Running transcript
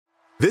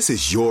This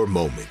is your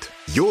moment,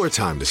 your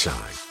time to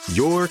shine,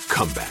 your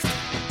comeback.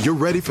 You're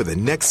ready for the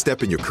next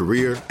step in your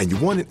career, and you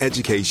want an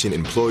education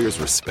employers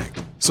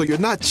respect. So you're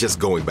not just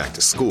going back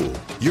to school,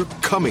 you're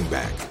coming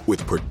back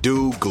with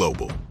Purdue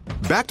Global.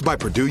 Backed by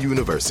Purdue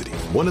University,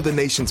 one of the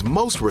nation's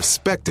most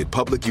respected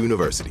public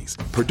universities,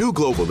 Purdue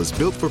Global is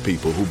built for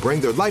people who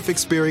bring their life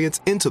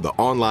experience into the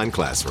online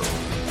classroom.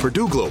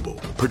 Purdue Global,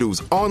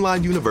 Purdue's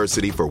online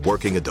university for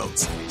working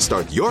adults.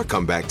 Start your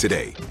comeback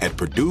today at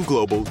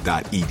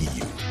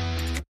purdueglobal.edu.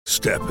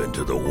 Step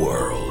into the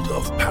world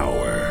of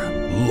power,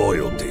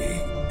 loyalty,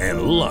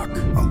 and luck.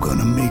 I'm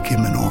gonna make him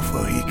an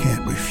offer he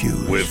can't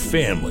refuse. With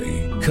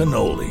family,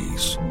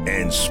 cannolis,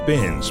 and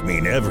spins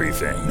mean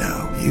everything.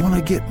 Now, you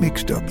wanna get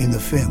mixed up in the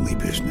family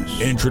business.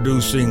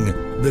 Introducing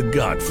The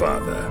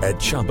Godfather at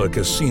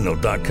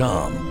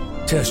ChumbaCasino.com.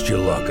 Test your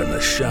luck in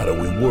the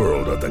shadowy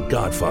world of The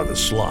Godfather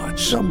slot.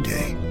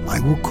 Someday, I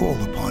will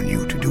call upon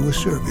you to do a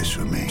service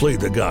for me. Play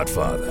The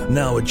Godfather,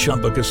 now at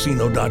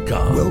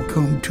ChumbaCasino.com.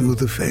 Welcome to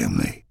the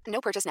family. No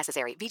purchase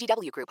necessary.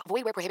 VGW Group.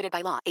 Void where prohibited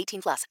by law.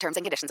 18 plus. Terms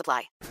and conditions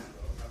apply.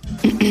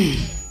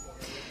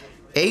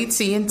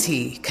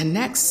 AT&T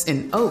connects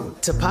an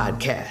ode to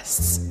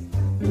podcasts.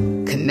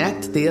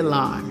 Connect the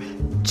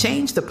alarm.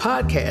 Change the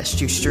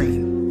podcast you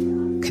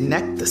stream.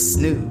 Connect the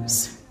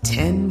snooze.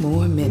 10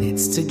 more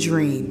minutes to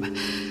dream.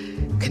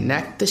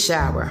 Connect the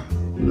shower.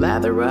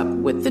 Lather up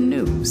with the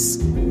news.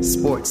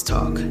 Sports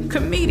talk,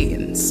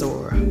 comedians,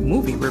 or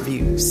movie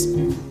reviews.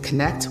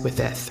 Connect with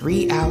that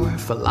 3-hour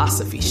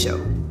philosophy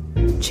show.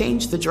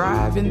 Change the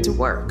drive into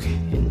work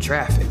in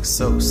traffic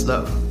so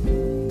slow.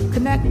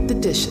 Connect the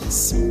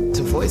dishes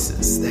to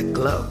voices that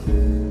glow.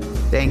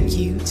 Thank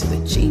you to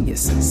the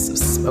geniuses of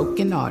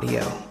spoken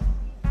audio.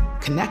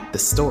 Connect the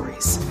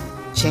stories.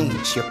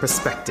 Change your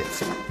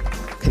perspective.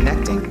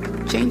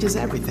 Connecting changes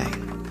everything.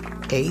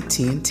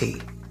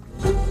 AT&T.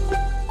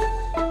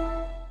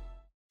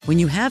 When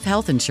you have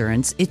health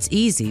insurance, it's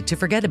easy to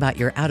forget about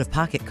your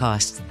out-of-pocket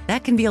costs.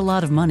 That can be a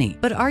lot of money.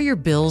 But are your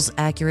bills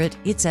accurate?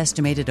 It's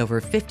estimated over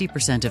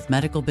 50% of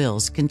medical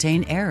bills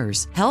contain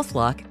errors.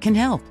 HealthLock can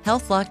help.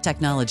 HealthLock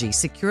technology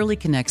securely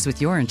connects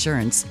with your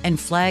insurance and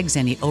flags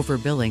any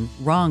overbilling,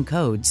 wrong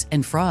codes,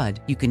 and fraud.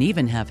 You can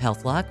even have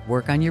HealthLock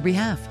work on your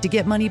behalf to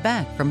get money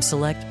back from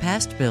select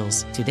past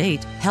bills. To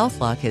date,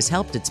 HealthLock has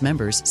helped its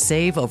members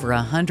save over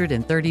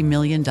 $130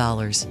 million.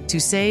 To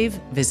save,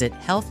 visit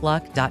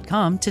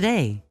healthlock.com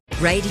today.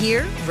 Right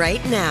here,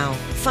 right now.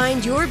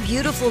 Find your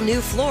beautiful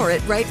new floor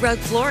at Right Rug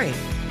Flooring.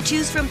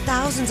 Choose from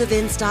thousands of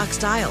in-stock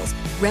styles,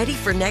 ready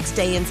for next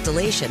day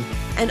installation,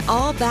 and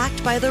all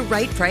backed by the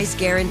right price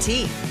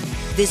guarantee.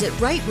 Visit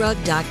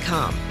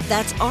rightrug.com.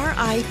 That's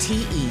RITERUG.com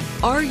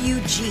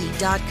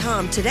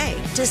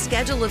today to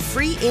schedule a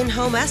free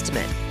in-home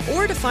estimate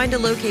or to find a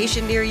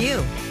location near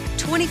you.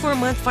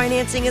 24-month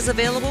financing is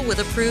available with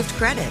approved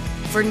credit.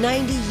 For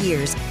 90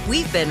 years,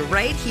 we've been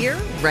right here,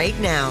 right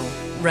now.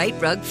 Right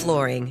Rug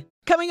Flooring.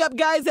 Coming up,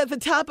 guys, at the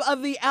top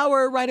of the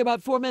hour, right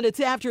about 4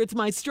 minutes after, it's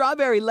my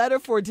strawberry letter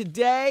for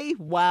today.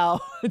 Wow,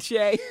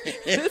 Jay,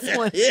 this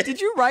one, did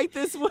you write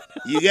this one?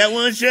 You got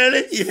one,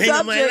 Shirley? You think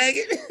I might like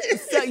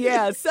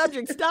it?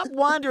 Subject, stop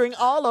wandering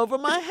all over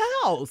my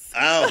house.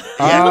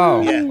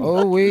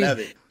 Love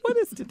it. What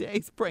is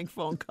today's prank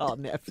phone call,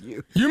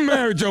 nephew? You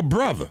married your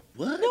brother.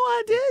 What? No,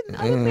 I didn't.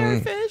 I didn't marry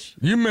Fish.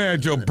 You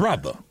married your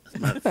brother.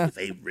 My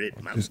favorite.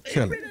 Just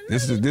tell it.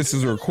 This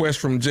is a request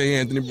from J.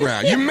 Anthony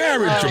Brown. You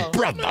married your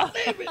brother.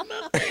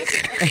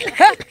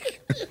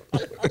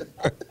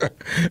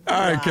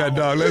 All right, cat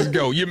dog, let's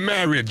go. You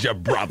married your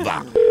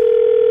brother.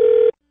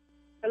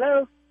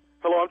 Hello?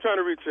 Hello, I'm trying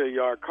to reach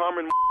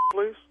Carmen,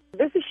 please.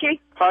 This is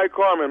she. Hi,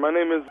 Carmen. My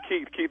name is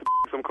Keith.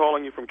 I'm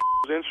calling you from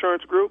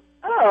Insurance Group.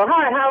 Oh,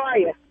 hi. How are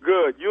you?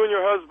 Good. You and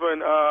your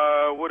husband,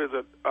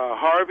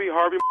 Harvey?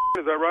 Harvey,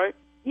 is that right?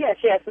 Yes,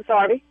 it's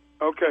Harvey.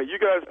 Okay, you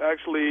guys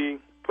actually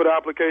put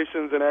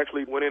applications and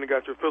actually went in and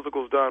got your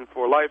physicals done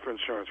for life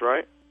insurance,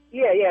 right?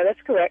 Yeah, that's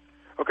correct.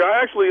 Okay,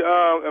 I actually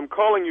am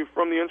calling you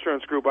from the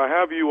insurance group. I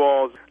have you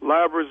all's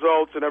lab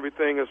results and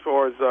everything as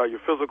far as your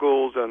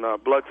physicals and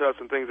blood tests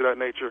and things of that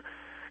nature.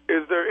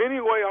 Is there any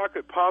way I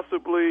could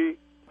possibly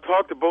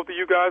talk to both of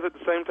you guys at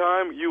the same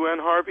time, you and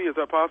Harvey? Is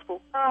that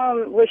possible?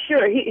 Well,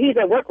 sure. He's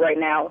at work right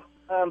now,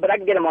 but I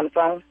can get him on the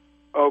phone.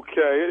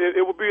 Okay,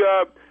 it would be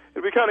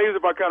it'd be kind of easy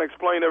if I kind of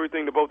explain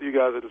everything to both of you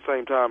guys at the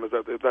same time, if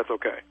that's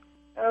okay.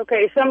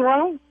 Okay, something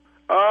wrong?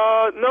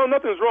 No,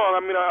 nothing's wrong.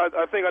 I mean,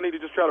 I think I need to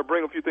just try to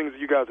bring a few things to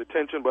you guys'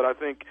 attention, but I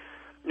think,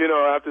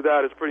 after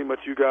that, it's pretty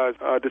much you guys'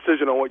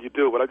 decision on what you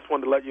do. But I just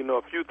wanted to let you know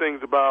a few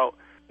things about,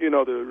 the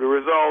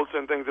results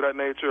and things of that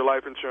nature,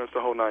 life insurance, the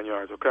whole 9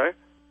 yards, okay?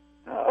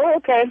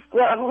 Okay.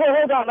 Well,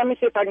 hold on. Let me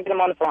see if I can get him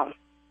on the phone.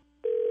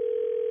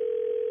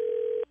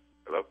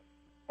 Hello?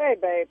 Hey,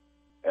 babe.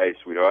 Hey,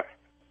 sweetheart.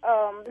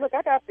 Look,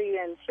 I got the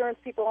insurance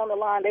people on the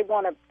line. They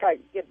want to try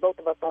to get both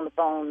of us on the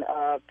phone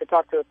to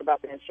talk to us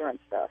about the insurance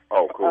stuff.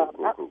 Oh, cool.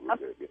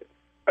 Good.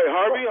 Hey,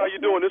 Harvey, how you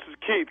doing? This is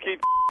Keith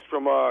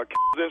from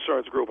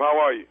Insurance Group. How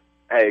are you?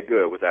 Hey,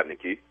 good. What's happening,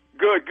 Keith?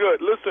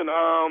 Good. Listen,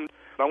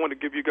 I wanted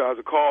to give you guys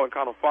a call and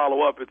kind of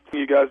follow up.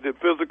 You guys did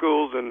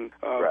physicals and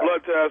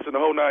blood tests and the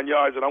whole 9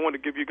 yards, and I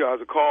wanted to give you guys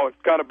a call.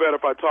 It's kind of better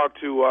if I talk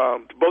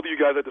to both of you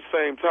guys at the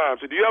same time.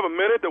 So do you have a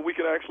minute that we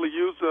can actually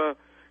use to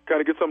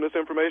kind of get some of this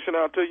information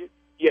out to you?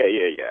 Yeah.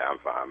 I'm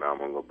fine, man.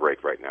 I'm on a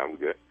break right now. I'm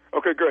good.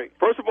 Okay, great.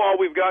 First of all,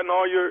 we've gotten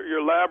all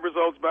your lab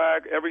results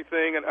back,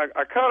 everything, and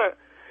I kind of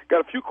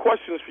got a few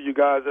questions for you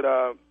guys that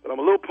I'm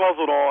a little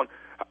puzzled on.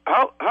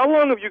 How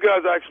long have you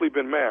guys actually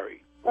been married?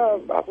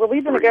 Well,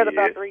 we've been together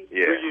about 3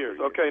 years. 3 years.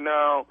 Okay,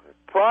 now,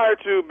 prior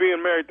to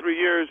being married 3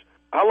 years,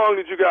 how long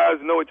did you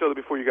guys know each other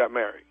before you got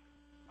married?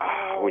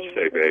 What'd you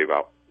say, babe?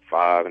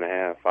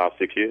 About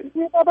 6 years?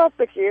 Yeah, about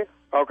 6 years.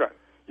 Okay.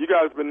 You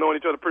guys have been knowing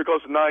each other pretty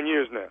close to 9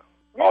 years now.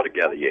 All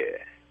together,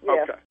 yeah.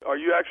 Okay. Are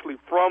you actually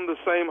from the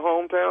same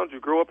hometown? Did you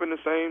grow up in the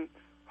same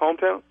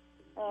hometown?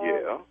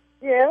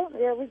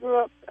 Yeah, we grew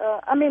up.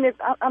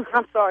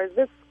 I'm sorry. Is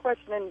this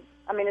question?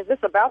 Is this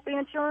about the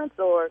insurance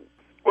or?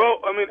 Well,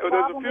 there's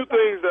a few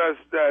things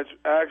that's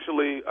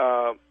actually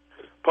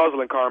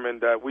puzzling, Carmen,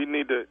 that we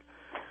need to.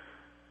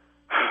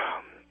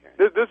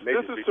 This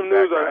is some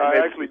news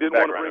I actually didn't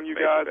want to bring you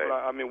guys,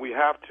 but we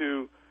have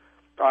to.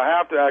 I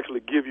have to actually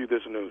give you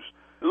this news.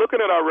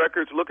 Looking at our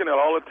records, looking at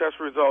all the test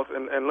results,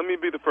 and let me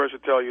be the first to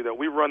tell you that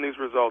we run these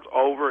results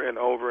over and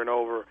over and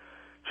over,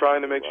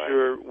 trying to make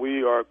sure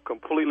we are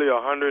completely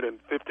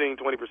 115,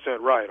 20%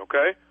 right,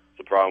 okay? What's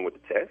the problem with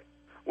the test?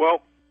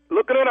 Well,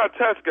 looking at our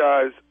test,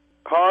 guys,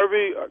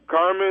 Harvey,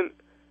 Carmen,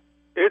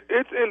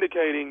 it's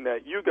indicating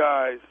that you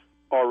guys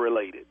are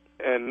related.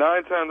 And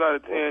 9 times out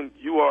of 10,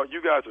 you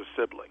guys are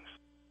siblings.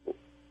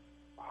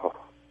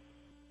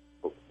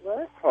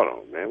 What? Hold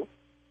on, man.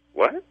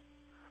 What?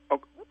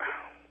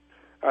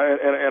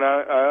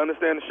 I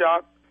understand the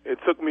shock. It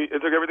took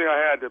everything I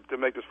had to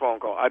make this phone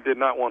call. I did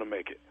not want to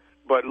make it.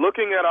 But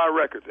looking at our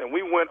records, and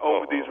we went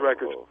over these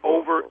records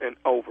over and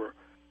over,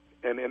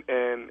 and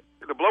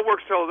the blood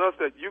work tells us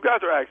that you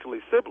guys are actually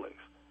siblings.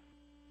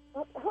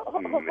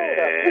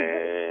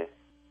 Man.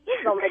 This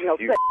don't make no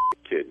sense.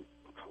 Kidding.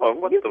 Oh,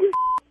 what the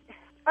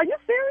Are you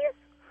serious?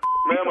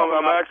 Ma'am, I'm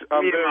very my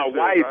serious.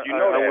 wife, you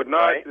know I would that,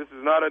 not. right? This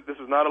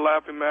is not a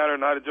laughing matter,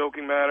 not a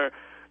joking matter.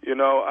 You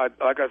know,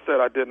 like I said,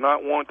 I did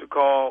not want to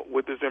call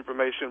with this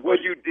information. Well,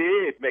 you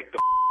did make the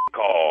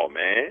call,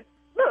 man.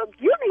 Look,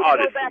 you need to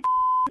go back.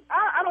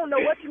 I don't know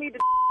what you need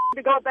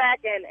to go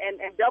back and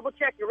double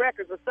check your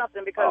records or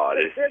something because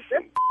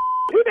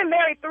we've been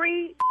married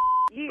 3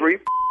 years.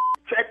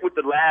 Check with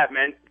the lab,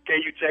 man.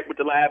 Can you check with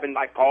the lab and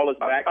call us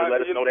back and let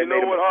us know they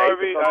made a mistake?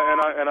 Harvey,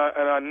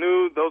 and I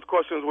knew those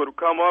questions would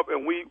come up,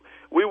 and we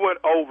went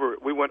over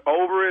it. We went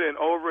over it and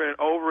over it and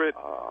over it.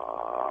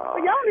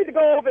 Well, y'all need to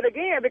go over it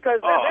again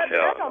because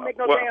that don't make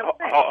no damn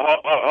sense.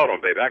 Hold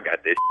on, baby. I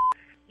got this.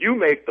 You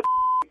make the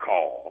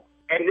call,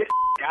 and this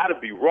got to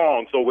be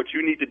wrong. So what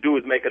you need to do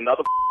is make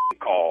another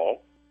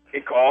call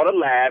and call the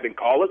lab and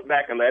call us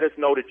back and let us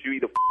know that you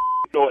either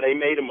or they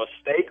made a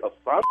mistake or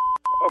something.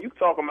 You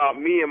talking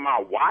about me and my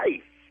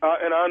wife.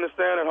 And I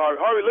understand it, Harvey.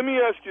 Harvey, let me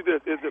ask you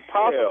this. Is it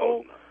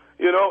possible,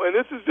 and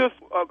this is just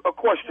a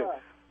question.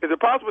 Is it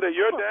possible that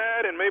your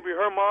dad and maybe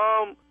her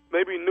mom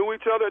maybe knew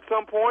each other at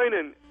some point?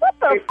 And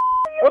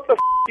What the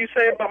you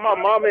say about my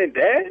mom and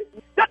dad?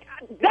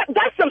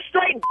 That's some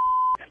straight.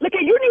 Look,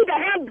 you need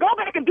to go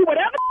back and do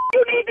whatever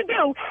you need to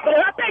do. But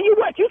if I tell you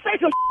what, you say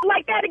some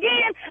like that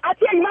again, I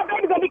tell you my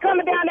baby's gonna be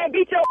coming down there and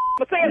beat your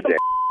for saying some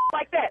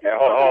like that. Yeah,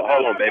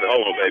 hold on, baby.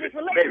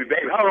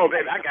 Baby, hold on,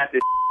 baby. I got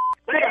this.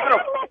 Baby, hold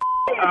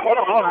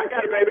on. I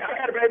got it, baby.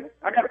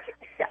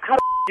 How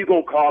the you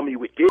gonna call me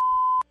with this?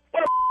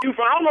 Where the you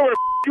from? I don't know where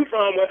the you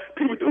from where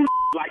people do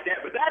like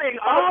that, but that ain't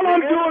all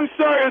I'm doing,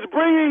 sir, is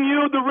bringing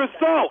you the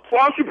results.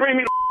 Why don't you bring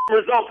me the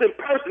results in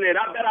person and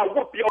I bet I'll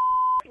whoop your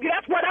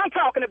That's what I'm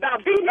talking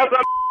about.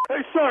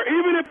 Hey, sir,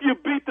 even if you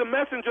beat the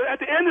messenger, at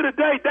the end of the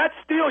day, that's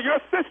still your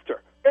sister.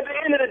 At the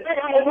end of the day,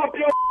 I'm gonna whoop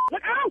your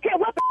Look, I don't care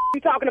what the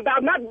you talking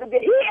about. He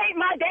ain't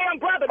my damn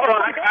brother. Hold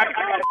on, I got it.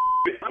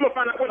 I'm gonna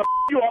find out where the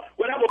you are,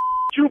 whatever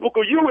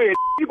cubicle you in.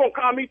 You gonna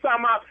call me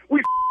talking about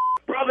we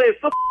brother and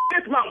sister?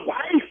 It's my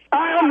wife.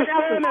 I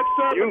understand that,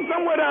 sir, but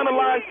somewhere down the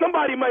line,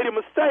 somebody made a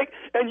mistake,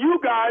 and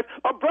you guys,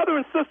 a brother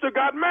and sister,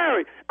 got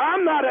married.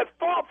 I'm not at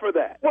fault for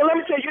that. Well, let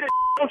me tell you this.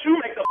 Don't you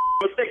make the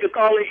mistake of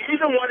calling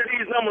either one of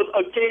these numbers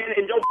again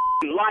in your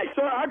life.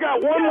 Sir, I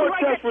got one more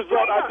test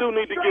result I do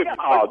need to give you.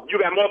 Oh, you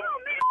got more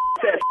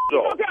test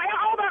results.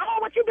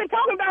 All what you've been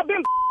talking about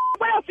been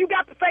what else you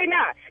got to say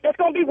now that's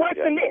going to be worse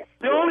than this?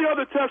 The only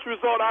other test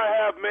result I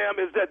have, ma'am,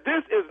 is that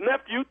this is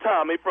Nephew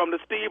Tommy from the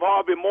Steve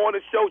Harvey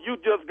Morning Show. You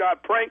just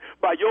got pranked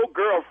by your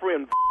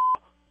girlfriend.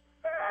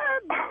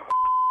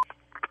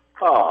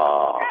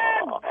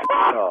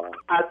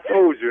 I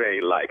told you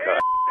ain't like her.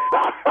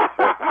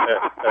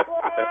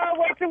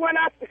 Wait till when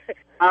I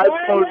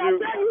told you.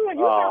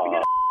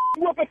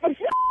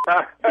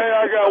 Hey,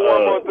 I got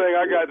one more thing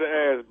I got to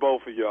ask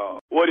both of y'all.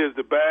 What is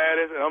the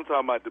baddest, and I'm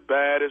talking about the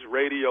baddest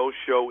radio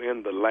show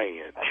in the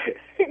land?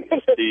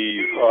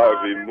 Steve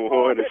Harvey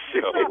Morning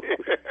Show.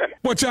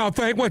 What y'all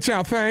think?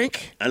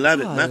 I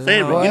love it. My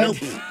favorite.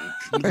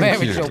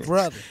 Married your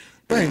brother.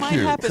 Thank it might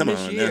you. happen Come this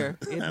on year.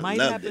 now. It I might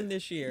love happen it.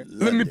 this year.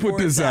 Let me put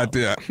this out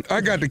there.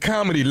 I got the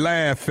Comedy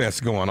Laugh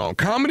Fest going on.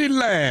 Comedy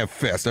Laugh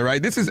Fest, all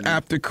right? This is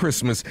after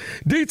Christmas.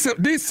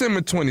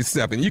 December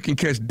 27th, you can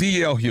catch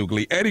D.L.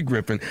 Hughley, Eddie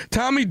Griffin,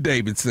 Tommy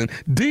Davidson,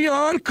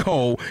 Dion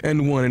Cole,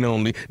 and one and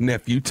only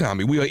Nephew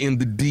Tommy. We are in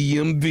the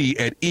DMV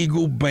at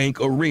Eagle Bank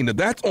Arena.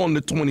 That's on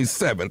the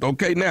 27th,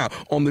 okay? Now,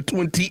 on the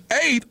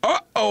 28th,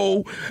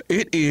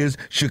 it is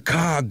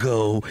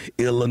Chicago,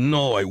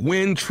 Illinois,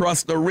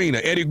 Wintrust Arena.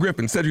 Eddie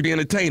Griffin, Cedric the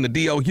Entertainer,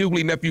 D.L.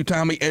 Hughley, Nephew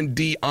Tommy, and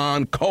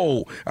Dion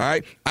Cole. All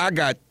right, I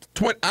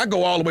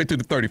go all the way to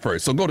the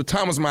 31st. So go to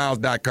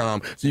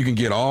thomasmiles.com so you can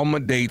get all my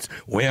dates,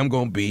 where I'm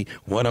going to be,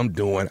 what I'm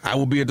doing. I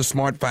will be at the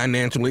Smart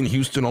Financial in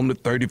Houston on the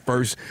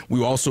 31st. We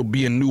will also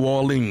be in New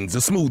Orleans, the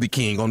Smoothie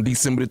King, on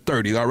December the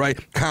 30th. All right,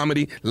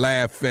 Comedy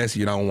Laugh Fest.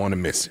 You don't want to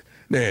miss it.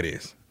 There it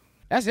is.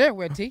 That's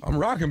everywhere, T. I'm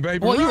rocking, baby.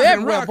 Boy, you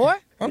everywhere, boy.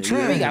 I'm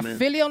trying. We got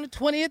Philly on the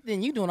 20th,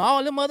 and you doing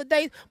all them other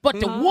days. But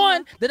the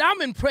one that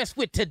I'm impressed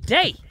with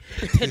today,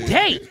 I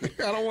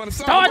don't want to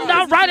starting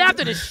out right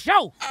after the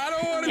show,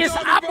 is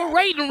talk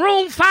Operating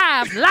Room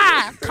 5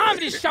 live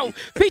comedy show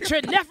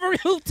featuring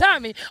Nephew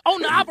Tommy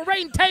on the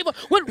operating table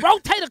with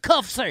rotator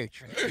cuff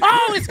surgery.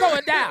 Oh, it's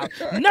going down.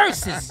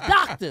 Nurses,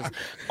 doctors,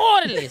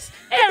 orderlies,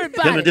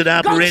 everybody. Coming to the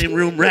operating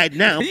room right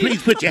now.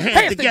 Please put your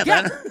hands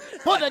together.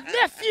 For the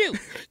nephew,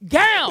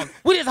 gown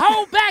with his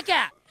whole back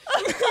out.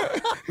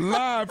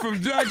 Live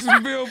from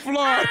Jacksonville,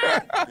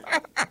 Florida.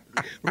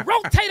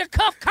 Rotator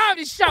cuff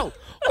comedy show.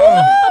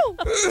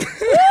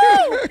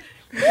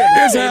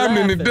 It's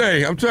happening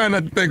today. I'm trying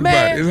not to think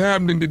about it. It's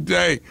happening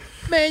today.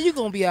 Man, you're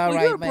going to be all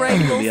right, you're a man.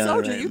 brave little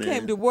soldier. You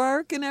came to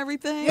work and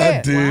everything.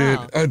 I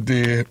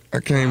did. I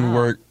came to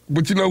work.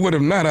 But you know what?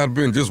 If not, I'd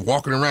been just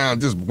walking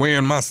around, just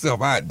wearing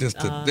myself out just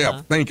to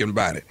death, thinking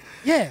about it.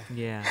 Yeah.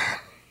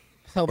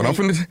 So, but I'm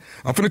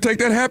finna take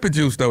that happy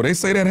juice, though. They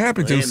say that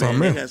happy juice, man,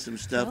 man. they got some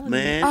stuff,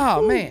 man.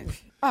 Oh, man.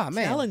 Oh,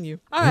 man. Telling you.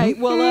 All right,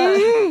 well,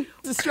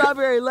 the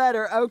strawberry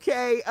letter,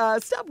 okay.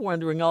 Stop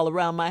wandering all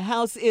around my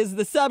house is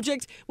the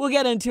subject. We'll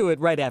get into it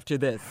right after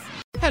this.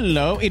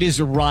 Hello, it is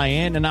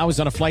Ryan, and I was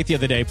on a flight the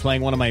other day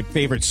playing one of my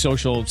favorite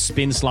social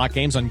spin slot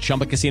games on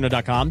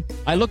ChumbaCasino.com.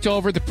 I looked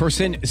over at the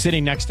person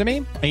sitting next to me,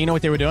 and you know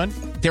what they were doing?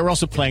 They were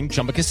also playing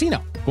Chumba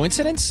Casino.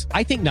 Coincidence?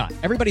 I think not.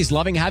 Everybody's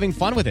loving having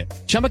fun with it.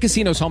 Chumba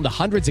Casino is home to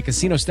hundreds of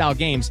casino-style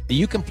games that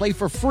you can play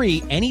for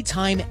free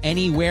anytime,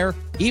 anywhere,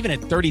 even at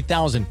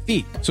 30,000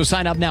 feet. So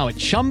sign up now at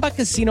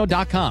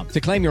ChumbaCasino.com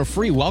to claim your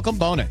free welcome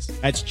bonus.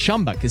 That's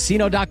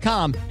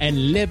ChumbaCasino.com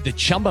and live the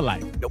Chumba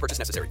life. No purchase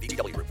necessary.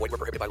 VGW. Void where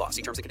prohibited by law.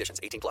 See terms and conditions.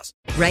 18+.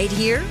 Right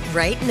here,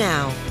 right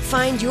now.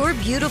 Find your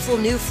beautiful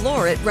new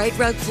floor at Right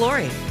Rug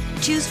Flooring.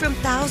 Choose from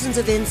thousands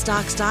of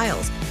in-stock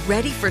styles,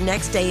 ready for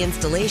next day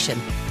installation,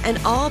 and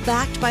all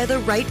backed by the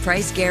right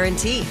price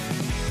guarantee.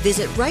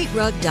 Visit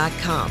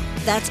rightrug.com.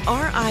 That's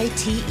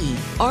RITERUG.com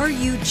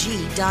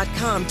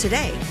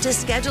today to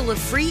schedule a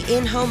free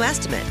in-home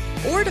estimate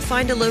or to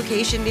find a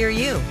location near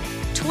you.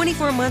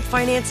 24-month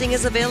financing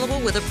is available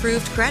with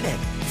approved credit.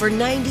 For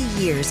 90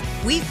 years,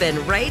 we've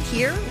been right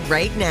here,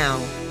 right now.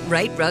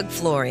 Right Rug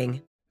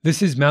Flooring.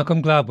 This is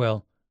Malcolm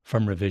Gladwell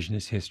from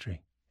Revisionist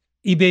History.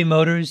 eBay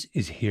Motors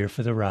is here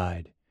for the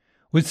ride.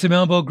 With some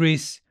elbow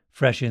grease,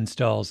 fresh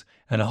installs,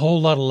 and a whole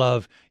lot of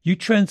love, you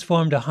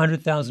transformed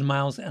 100,000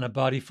 miles and a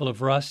body full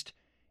of rust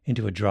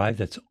into a drive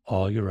that's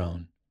all your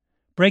own.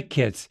 Brake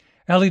kits,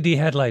 LED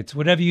headlights,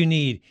 whatever you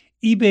need,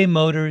 eBay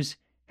Motors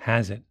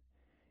has it.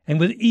 And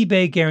with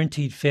eBay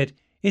Guaranteed Fit,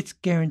 it's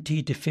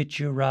guaranteed to fit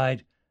your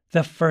ride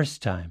the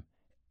first time,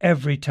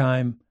 every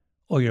time,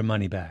 or your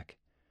money back.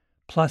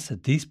 Plus,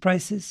 at these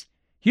prices,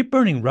 you're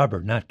burning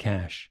rubber, not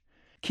cash.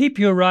 Keep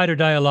your ride or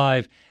die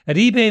alive at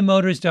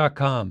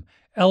ebaymotors.com.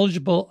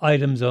 Eligible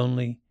items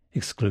only.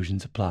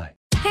 Exclusions apply.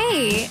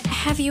 Hey,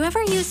 have you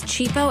ever used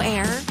Cheapo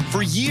Air?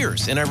 For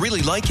years, and I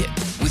really like it.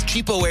 With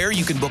Cheapo Air,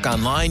 you can book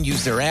online,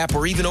 use their app,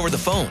 or even over the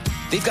phone.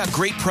 They've got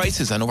great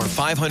prices on over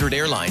 500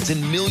 airlines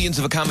and millions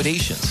of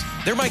accommodations.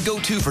 They're my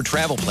go-to for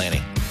travel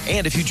planning.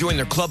 And if you join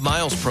their Club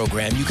Miles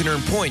program, you can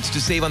earn points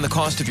to save on the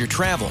cost of your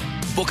travel.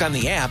 Book on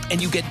the app,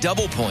 and you get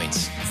double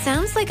points.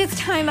 Sounds like it's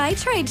time I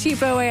tried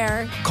Cheapo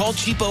Air. Call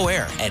Cheapo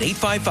Air at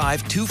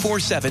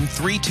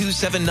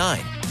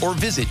 855-247-3279 or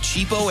visit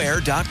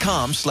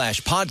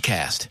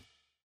cheapoair.com/podcast.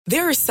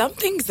 There are some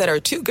things that are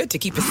too good to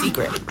keep a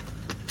secret.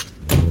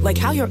 Like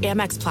how your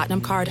Amex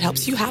Platinum card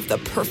helps you have the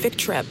perfect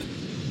trip.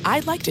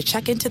 I'd like to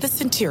check into the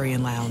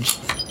Centurion Lounge.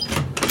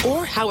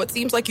 Or how it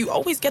seems like you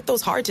always get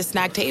those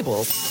hard-to-snag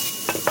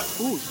tables.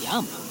 Ooh,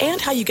 yum.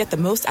 And how you get the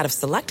most out of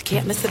select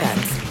can't-miss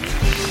events.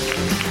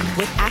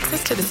 With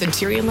access to the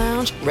Centurion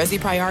Lounge, Resi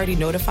Priority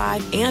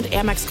Notified, and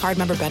Amex card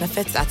member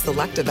benefits at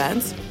select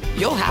events,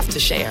 you'll have to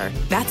share.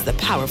 That's the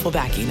powerful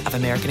backing of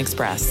American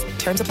Express.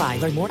 Terms apply.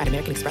 Learn more at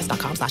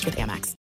americanexpress.com/withAmex.